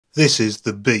This is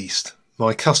the Beast,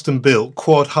 my custom-built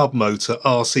quad-hub motor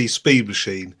RC speed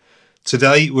machine.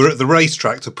 Today we're at the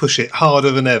racetrack to push it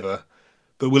harder than ever,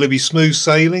 but will it be smooth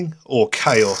sailing or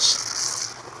chaos?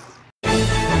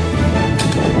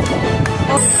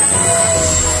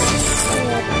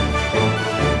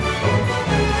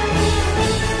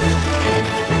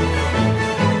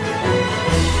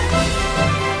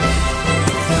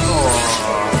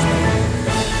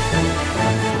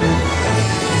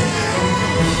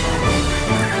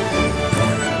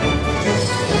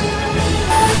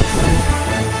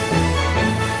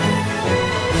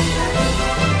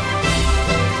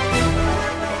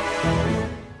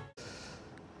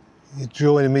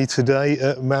 Joining me today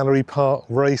at Mallory Park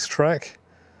Racetrack.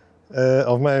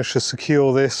 I've managed to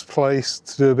secure this place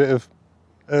to do a bit of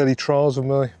early trials of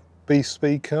my Beast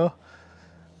speed car.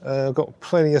 I've got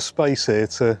plenty of space here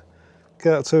to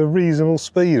get up to a reasonable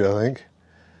speed, I think.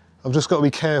 I've just got to be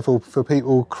careful for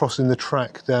people crossing the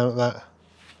track down at that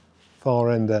far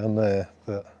end down there.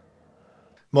 But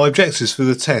my objectives for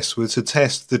the test were to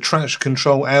test the traction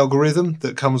control algorithm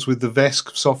that comes with the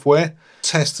VESC software,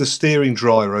 test the steering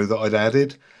gyro that I'd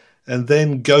added, and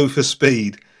then go for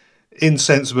speed in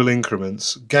sensible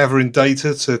increments, gathering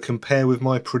data to compare with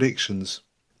my predictions.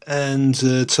 And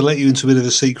to let you into a bit of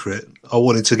a secret, I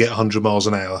wanted to get 100 miles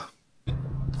an hour.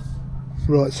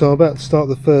 Right, so I'm about to start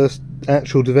the first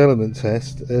actual development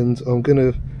test, and I'm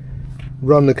going to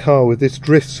run the car with this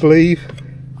drift sleeve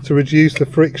to reduce the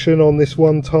friction on this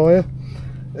one tyre.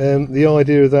 The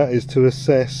idea of that is to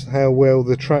assess how well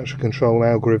the traction control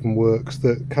algorithm works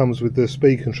that comes with the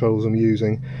speed controls I'm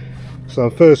using.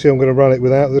 So firstly I'm going to run it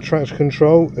without the traction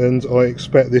control, and I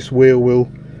expect this wheel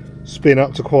will spin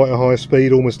up to quite a high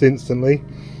speed almost instantly.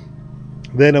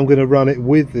 Then I'm going to run it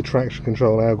with the traction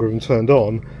control algorithm turned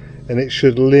on, and it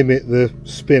should limit the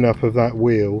spin up of that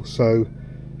wheel. So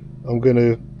I'm going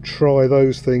to try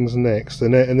those things next,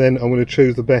 and then I'm going to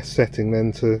choose the best setting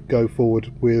then to go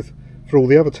forward with for all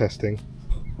the other testing.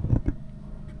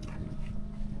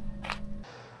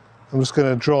 I'm just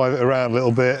going to drive it around a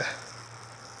little bit,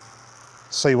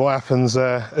 see what happens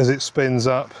as it spins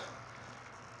up.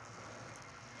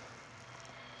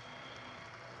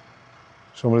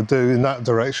 So I'm going to do in that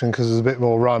direction because there's a bit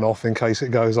more runoff in case it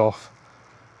goes off.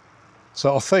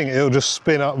 So I think it'll just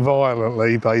spin up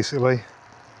violently basically.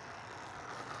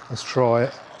 Let's try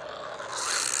it.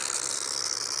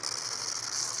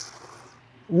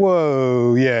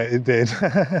 Whoa, yeah, it did.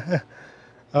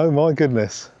 Oh my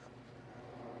goodness.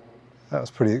 That's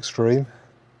pretty extreme.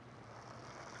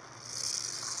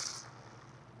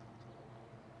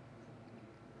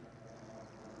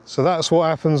 So that's what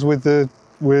happens with the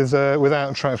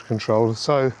without traction control.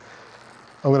 So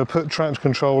I'm going to put traction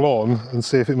control on and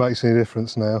see if it makes any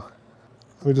difference now.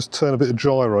 Let me just turn a bit of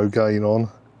gyro gain on.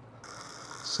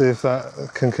 See if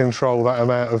that can control that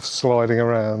amount of sliding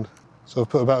around. So I've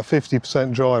put about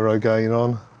 50% gyro gain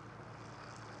on.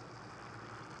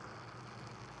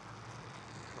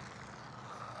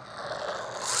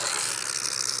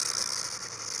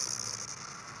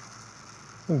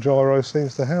 And gyro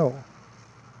seems to help.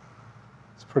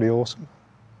 It's pretty awesome.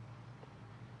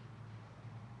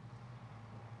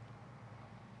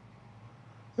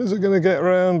 Is it going to get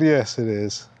around? Yes, it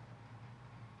is.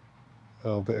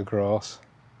 Oh, a bit of grass.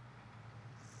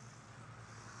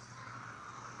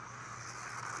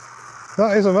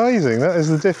 That is amazing. That is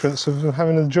the difference of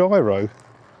having a gyro.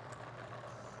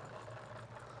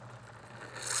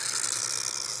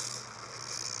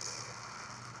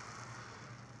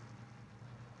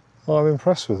 I'm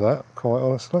impressed with that, quite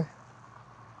honestly.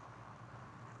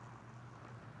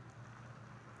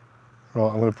 Right,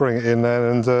 I'm going to bring it in then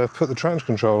and put the traction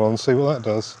control on and see what that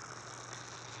does.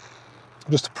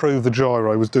 Just to prove the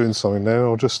gyro was doing something there,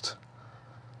 I'll just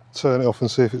turn it off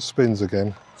and see if it spins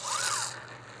again.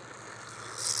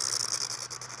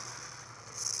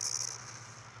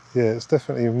 Yeah, it's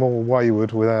definitely more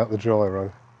wayward without the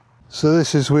gyro. So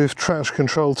this is with traction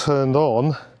control turned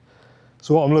on.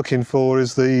 So what I'm looking for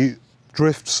is the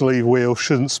drift sleeve wheel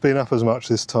shouldn't spin up as much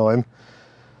this time.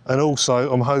 And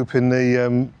also I'm hoping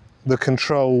the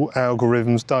control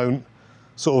algorithms don't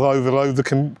sort of overload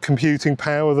the computing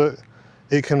power that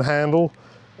it can handle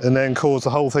and then cause the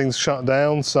whole thing to shut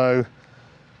down. So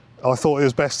I thought it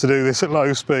was best to do this at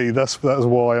low speed. That's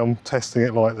why I'm testing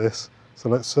it like this. So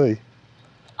let's see.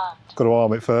 Got to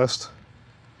arm it first.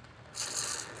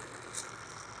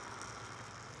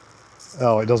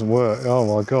 Oh, it doesn't work.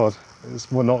 Oh my god, it's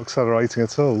not accelerating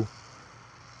at all.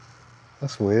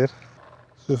 That's weird.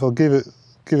 So if I give it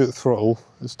throttle,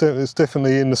 it's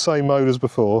definitely in the same mode as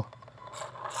before.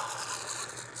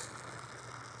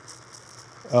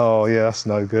 Oh yeah, that's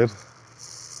no good.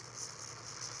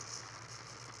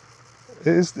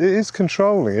 It is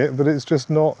controlling it, but it's just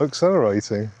not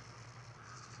accelerating.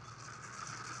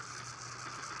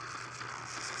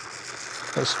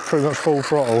 That's pretty much full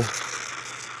throttle.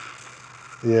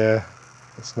 Yeah,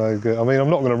 that's no good. I mean,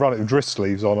 I'm not going to run it with drift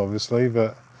sleeves on, obviously,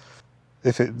 but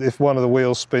if one of the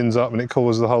wheels spins up and it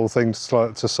causes the whole thing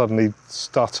to suddenly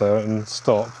stutter and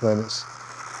stop, then it's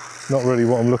not really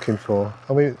what I'm looking for.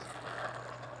 I mean,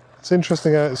 it's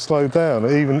interesting how it slowed down.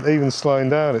 Even slowing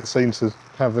down, it seems to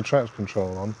have the traction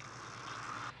control on.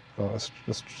 Right,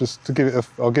 let's just to give it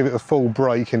I'll give it a full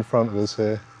brake in front of us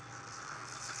here.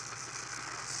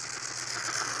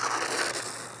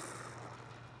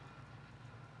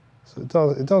 So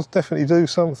it does definitely do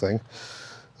something.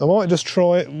 I might just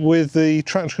try it with the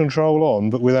traction control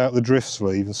on, but without the drift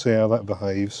sleeve, and see how that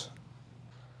behaves.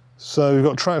 So we've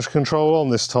got traction control on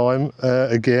this time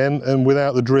again, and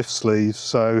without the drift sleeve.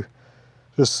 So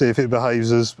just see if it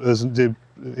behaves as it did.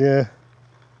 Yeah.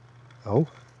 Oh,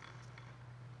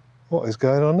 what is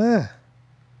going on there?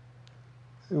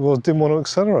 It didn't want to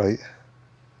accelerate.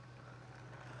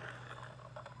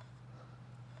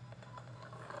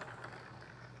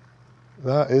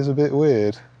 That is a bit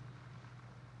weird.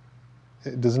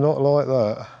 It does not like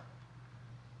that.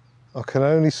 I can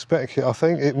only speculate. I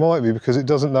think it might be because it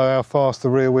doesn't know how fast the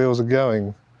rear wheels are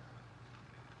going.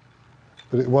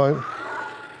 But it won't.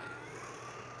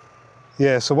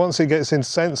 Yeah, so once it gets in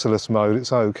sensorless mode,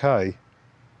 it's okay.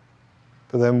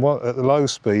 But then at the low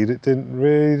speed, it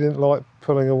really didn't like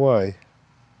pulling away.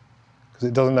 Because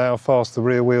it doesn't know how fast the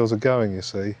rear wheels are going, you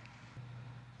see.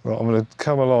 Right, I'm going to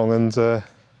come along and... so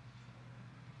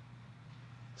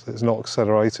it's not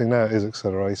accelerating, now it is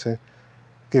accelerating.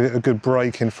 Give it a good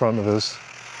brake in front of us.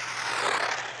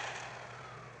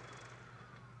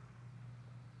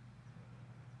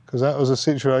 Because that was a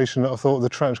situation that I thought the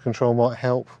traction control might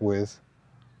help with.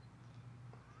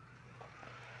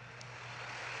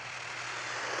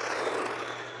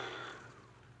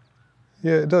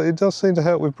 Yeah, it does seem to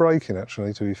help with braking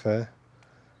actually, to be fair.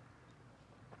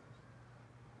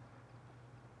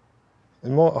 It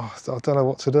might, I don't know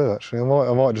what to do actually.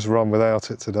 I might just run without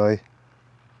it today.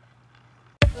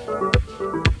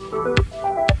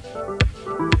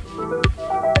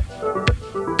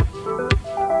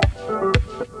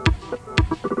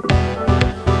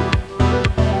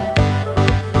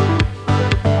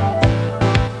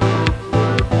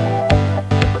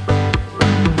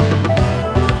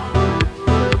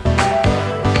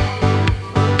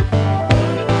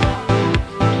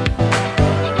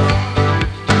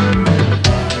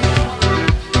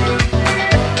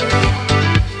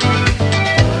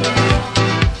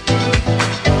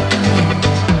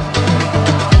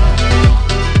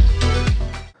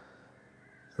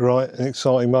 Right, an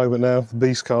exciting moment now. The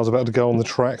beast car's about to go on the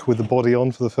track with the body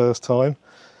on for the first time,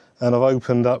 and I've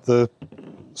opened up the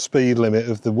speed limit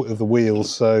of the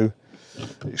wheels, so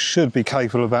it should be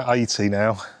capable of about 80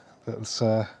 now. That's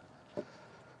yeah,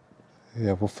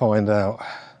 we'll find out.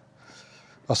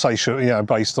 I say should, you know,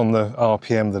 based on the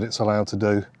RPM that it's allowed to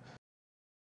do.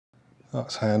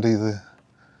 That's handy. The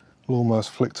lawnmower's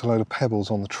flicked a load of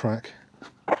pebbles on the track.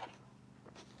 Is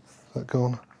that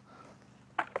gone?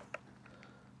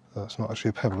 That's not actually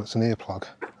a pebble, it's an earplug.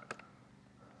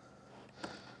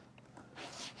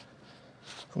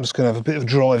 I'm just going to have a bit of a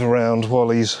drive around while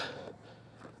he's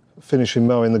finishing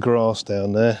mowing the grass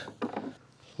down there.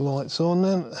 Lights on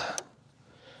then.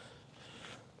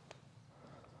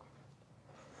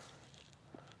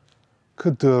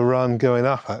 Could do a run going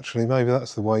up actually, maybe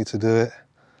that's the way to do it.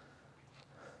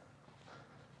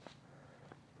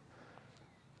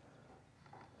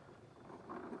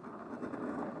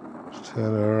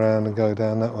 Turn her around and go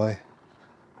down that way.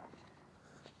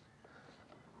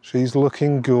 She's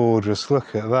looking gorgeous,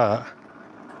 look at that.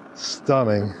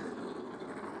 Stunning.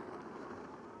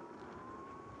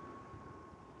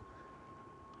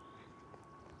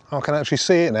 I can actually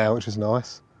see it now, which is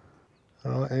nice.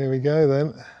 All right, here we go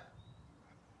then.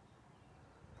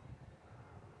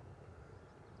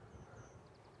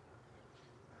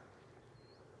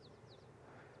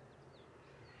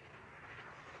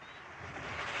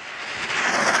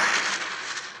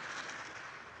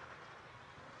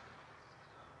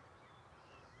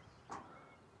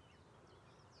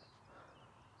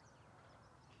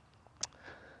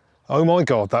 Oh my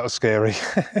God, that was scary.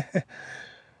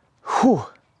 Whew.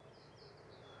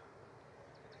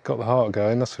 Got the heart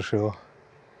going, that's for sure.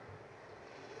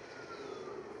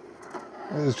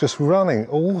 It was just running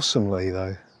awesomely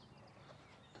though.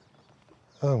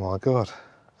 Oh my God.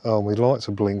 Oh, my lights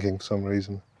are blinking for some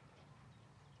reason.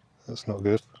 That's not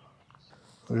good.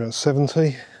 We're at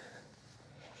 70.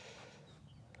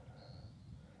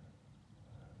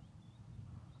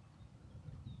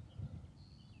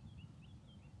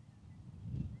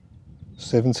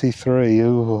 73,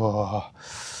 ooh,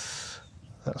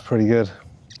 that's pretty good.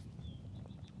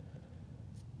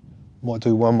 Might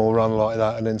do one more run like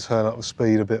that and then turn up the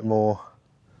speed a bit more.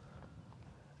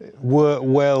 It worked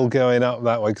well going up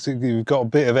that way because you've got a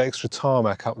bit of extra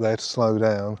tarmac up there to slow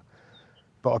down.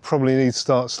 But I probably need to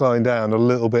start slowing down a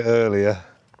little bit earlier.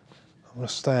 I'm going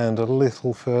to stand a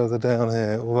little further down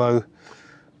here, although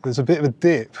there's a bit of a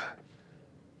dip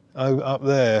up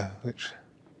there, which...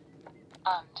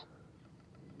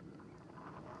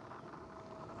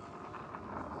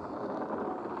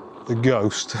 The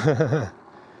Ghost.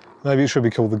 Maybe it should be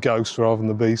called the Ghost rather than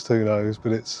the Beast, who knows,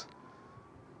 but it's...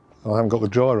 I haven't got the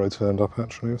gyro turned up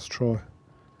actually, let's try.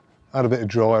 Add a bit of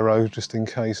gyro just in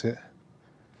case it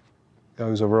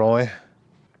goes awry.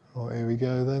 Right, here we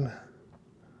go then.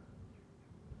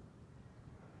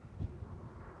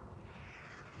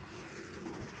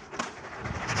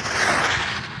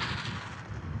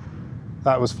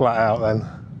 That was flat out then.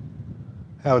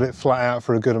 Held it flat out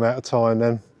for a good amount of time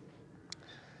then.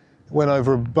 Went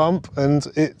over a bump and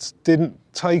it didn't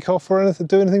take off or anything,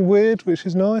 do anything weird, which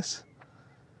is nice.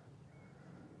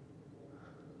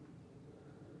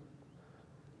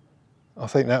 I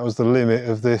think that was the limit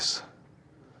of this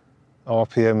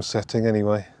RPM setting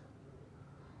anyway.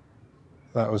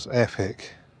 That was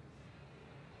epic.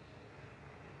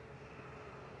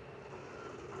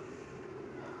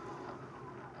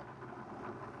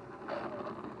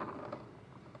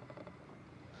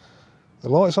 The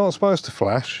lights aren't supposed to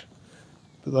flash,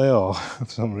 but they are for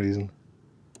some reason.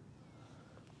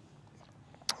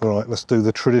 All right, let's do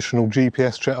the traditional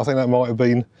GPS check. I think that might have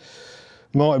been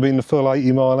the full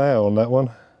 80 mile an hour on that one.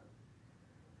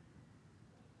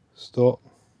 Stop.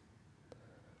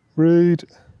 Read.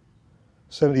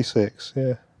 76,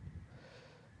 yeah.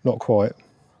 Not quite.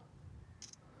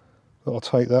 But I'll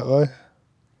take that though.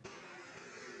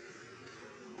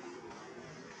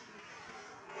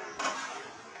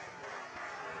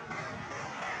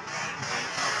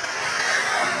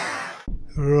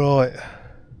 Right,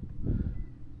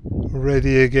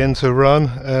 ready again to run.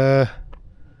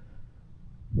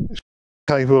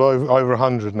 Cable over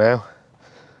 100 now.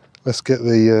 Let's get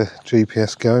the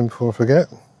GPS going before I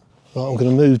forget. Right, I'm going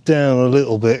to move down a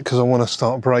little bit because I want to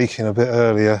start braking a bit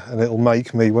earlier, and it'll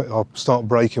make me, I'll start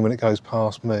braking when it goes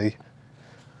past me.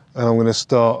 And I'm going to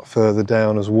start further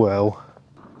down as well.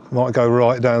 Might go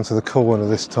right down to the corner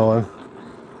this time.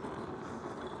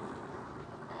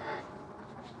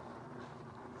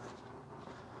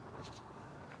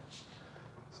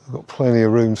 I've got plenty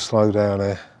of room to slow down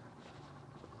here.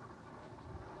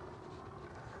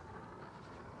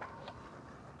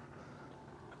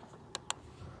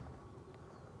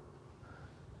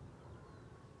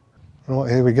 Right,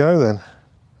 here we go then.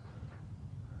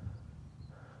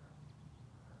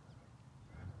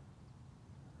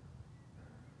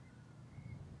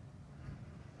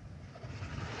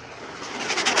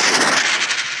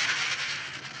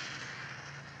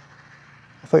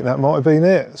 I think that might have been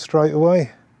it straight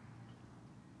away.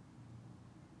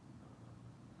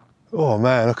 Oh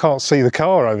man, I can't see the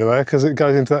car over there because it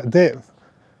goes into that dip.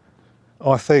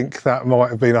 I think that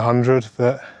might have been 100,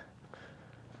 but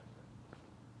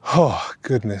oh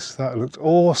goodness, that looked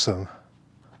awesome.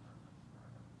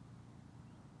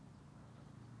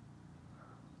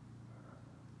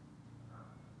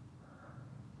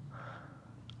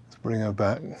 Let's bring her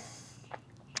back.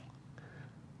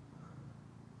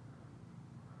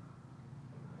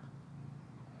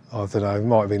 I don't know, it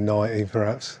might have been 90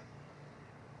 perhaps.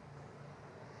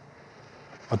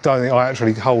 I don't think I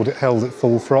actually held it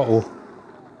full throttle.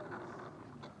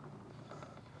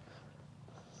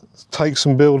 Let's take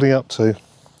some building up to.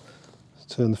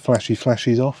 Let's turn the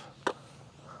flashies off.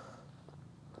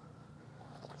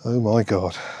 Oh my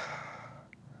God.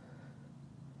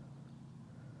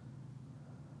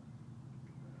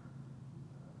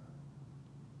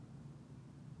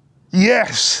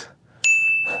 Yes!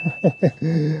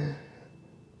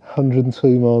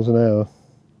 102 miles an hour.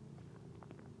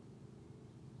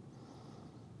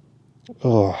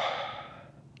 Oh.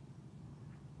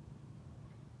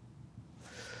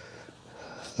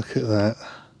 Look at that.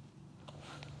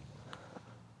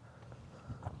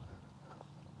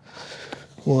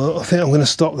 Well, I think I'm going to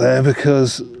stop there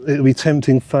because it'll be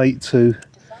tempting fate to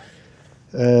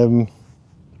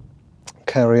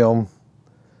carry on.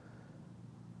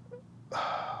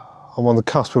 I'm on the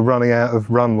cusp of running out of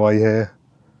runway here.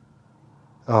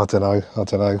 I don't know.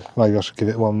 Maybe I should give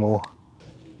it one more.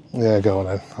 Yeah, go on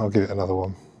then. I'll give it another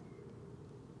one.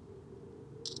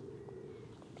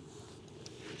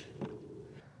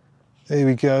 Here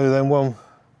we go then, one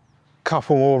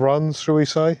couple more runs, shall we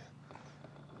say?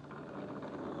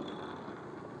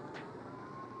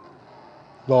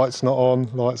 Light's not on,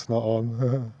 light's not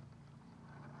on.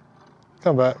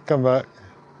 Come back, come back.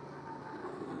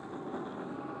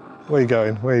 Where are you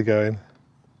going, where are you going?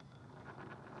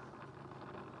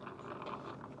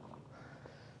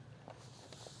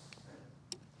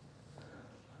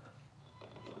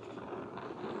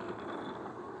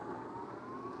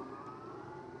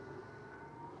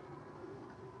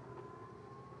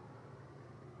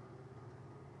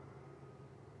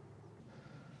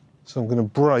 So I'm going to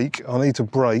brake, I need to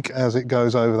brake as it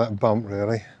goes over that bump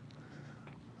really.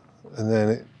 And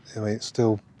then it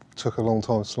still took a long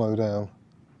time to slow down.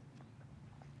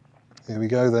 Here we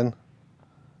go then.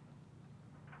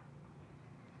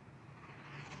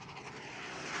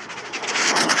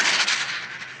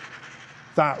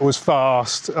 That was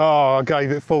fast. Oh, I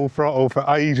gave it full throttle for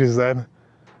ages then.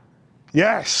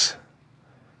 Yes!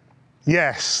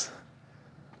 Yes!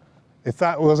 If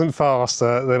that wasn't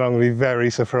faster, then I'm going to be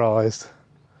very surprised.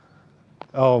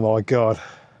 Oh my God.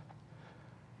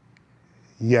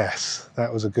 Yes,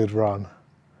 that was a good run.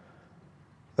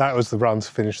 That was the run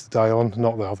to finish the day on,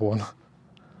 not the other one.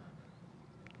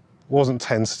 Wasn't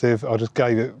tentative, I just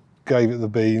gave it the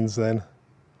beans then.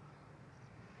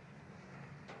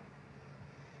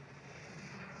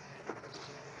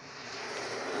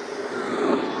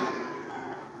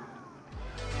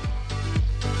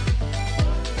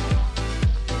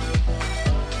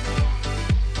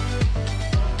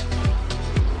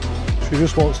 She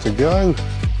just wants to go.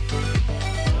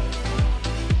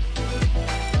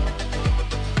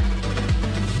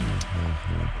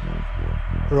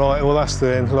 Right, well that's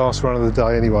the end, last run of the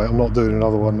day anyway. I'm not doing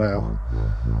another one now.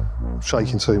 I'm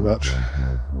shaking too much.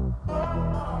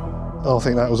 Oh, I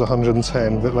think that was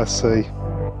 110, but let's see.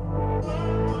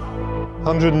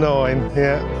 109,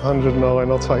 yeah, 109,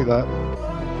 I'll take that.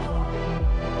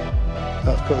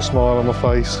 That's put a smile on my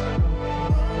face.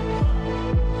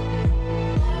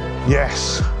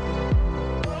 Yes!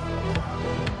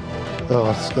 Oh,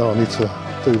 I need to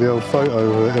do the old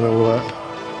photo with it and all that.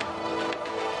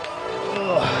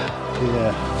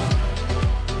 Yeah.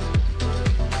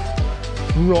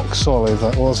 Rock solid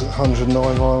that was at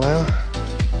 109 mile an hour.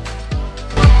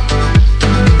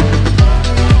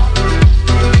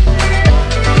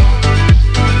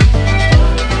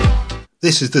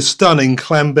 This is the stunning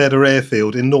Llanbedr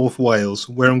airfield in North Wales,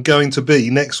 where I'm going to be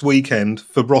next weekend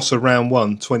for Rossa Round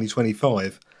 1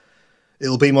 2025.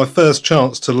 It'll be my first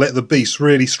chance to let the beast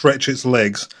really stretch its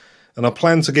legs, and I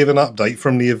plan to give an update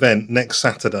from the event next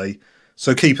Saturday,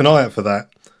 so keep an eye out for that.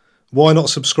 Why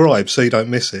not subscribe so you don't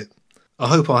miss it? I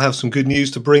hope I have some good news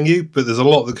to bring you, but there's a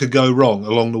lot that could go wrong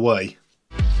along the way.